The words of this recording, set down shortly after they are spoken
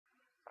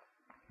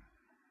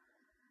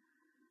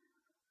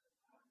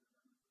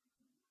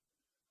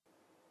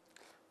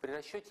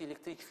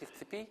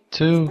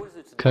Two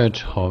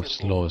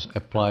Kirchhoff's laws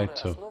apply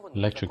to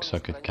electric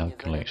circuit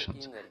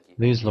calculations.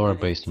 These laws are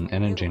based on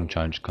energy and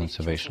charge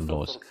conservation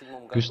laws.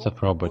 Gustav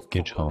Robert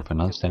Kirchhoff,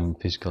 an outstanding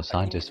physical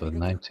scientist of the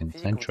 19th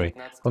century,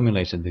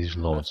 formulated these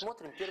laws.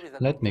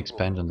 Let me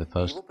expand on the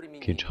first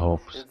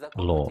Kirchhoff's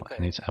law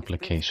and its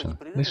application.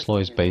 This law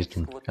is based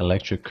on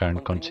electric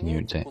current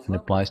continuity and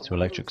applies to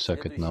electric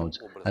circuit nodes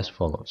as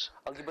follows.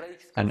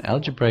 An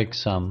algebraic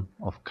sum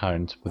of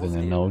currents within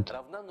a node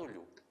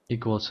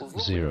equals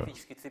 0.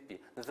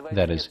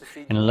 That is,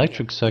 an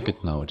electric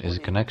circuit node is a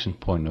connection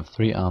point of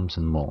 3 ohms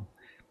and more.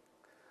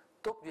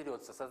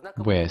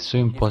 We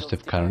assume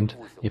positive current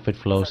if it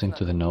flows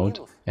into the node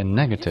and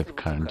negative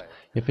current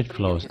if it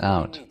flows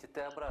out.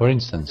 For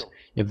instance,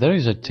 if there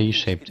is a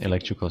T-shaped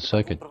electrical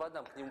circuit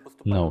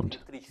node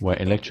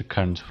where electric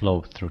currents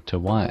flow through 2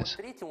 wires,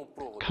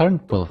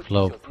 current will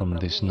flow from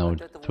this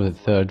node through the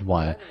third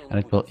wire and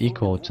it will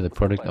equal to the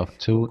product of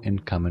 2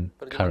 incoming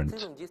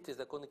currents.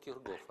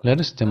 Let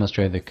us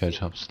demonstrate the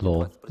Kirchhoff's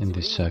law in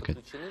this circuit,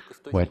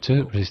 where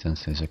 2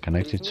 resistances are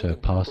connected to a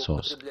power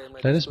source.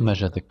 Let us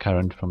measure the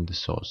current from the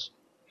source.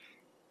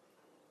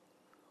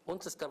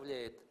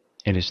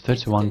 It is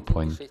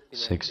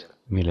 31.6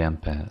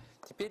 milliamperes.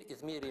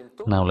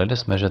 Now let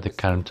us measure the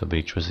current of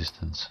each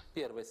resistance.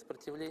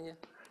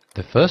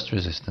 The first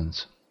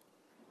resistance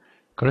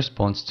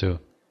corresponds to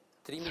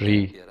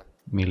 3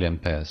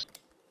 milliamperes,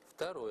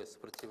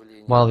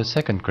 while the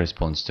second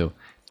corresponds to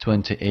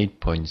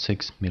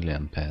 28.6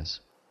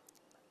 milliamperes.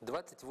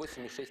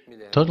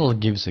 Total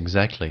gives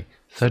exactly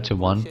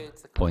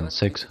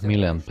 31.6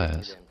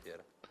 milliamperes.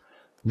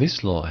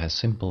 This law has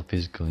simple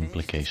physical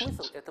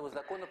implications.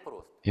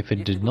 If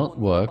it did not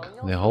work,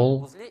 the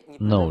whole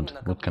node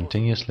would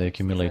continuously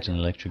accumulate an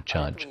electric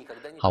charge.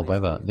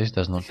 However, this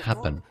does not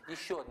happen.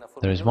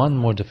 There is one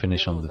more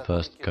definition of the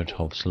first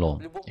Kirchhoff's law.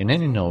 In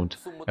any node,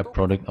 a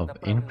product of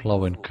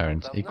inflowing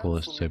currents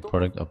equals to a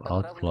product of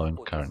outflowing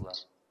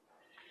currents.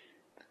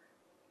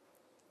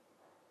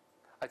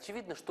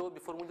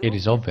 It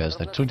is obvious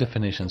that 2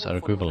 definitions are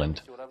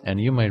equivalent, and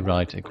you may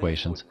write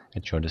equations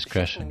at your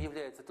discretion.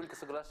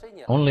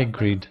 Only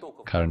agreed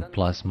current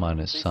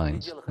plus-minus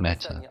signs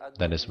matter.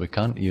 That is, we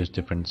can't use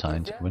different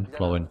signs of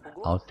inflowing,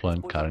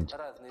 outflowing current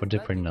for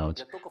different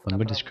nodes when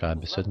we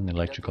describe a certain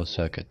electrical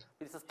circuit.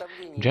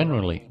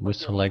 Generally, we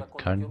select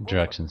current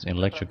directions in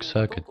electric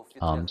circuit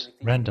arms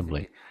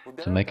randomly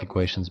to make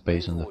equations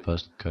based on the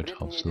first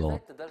Kirchhoff's law.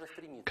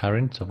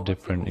 Currents of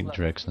different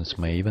directions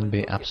may even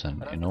be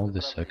absent in all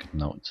the circuit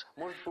nodes.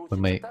 We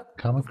may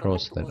come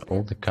across that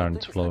all the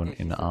currents flowing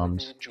in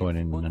arms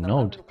joining in a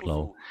node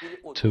flow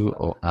to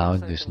or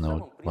out this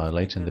node,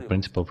 violating the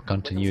principle of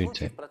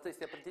continuity.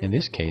 In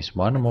this case,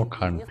 one or more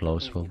current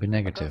flows will be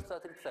negative.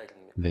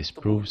 This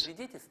proves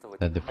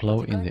that the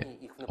flow in the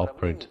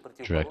opposite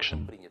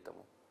direction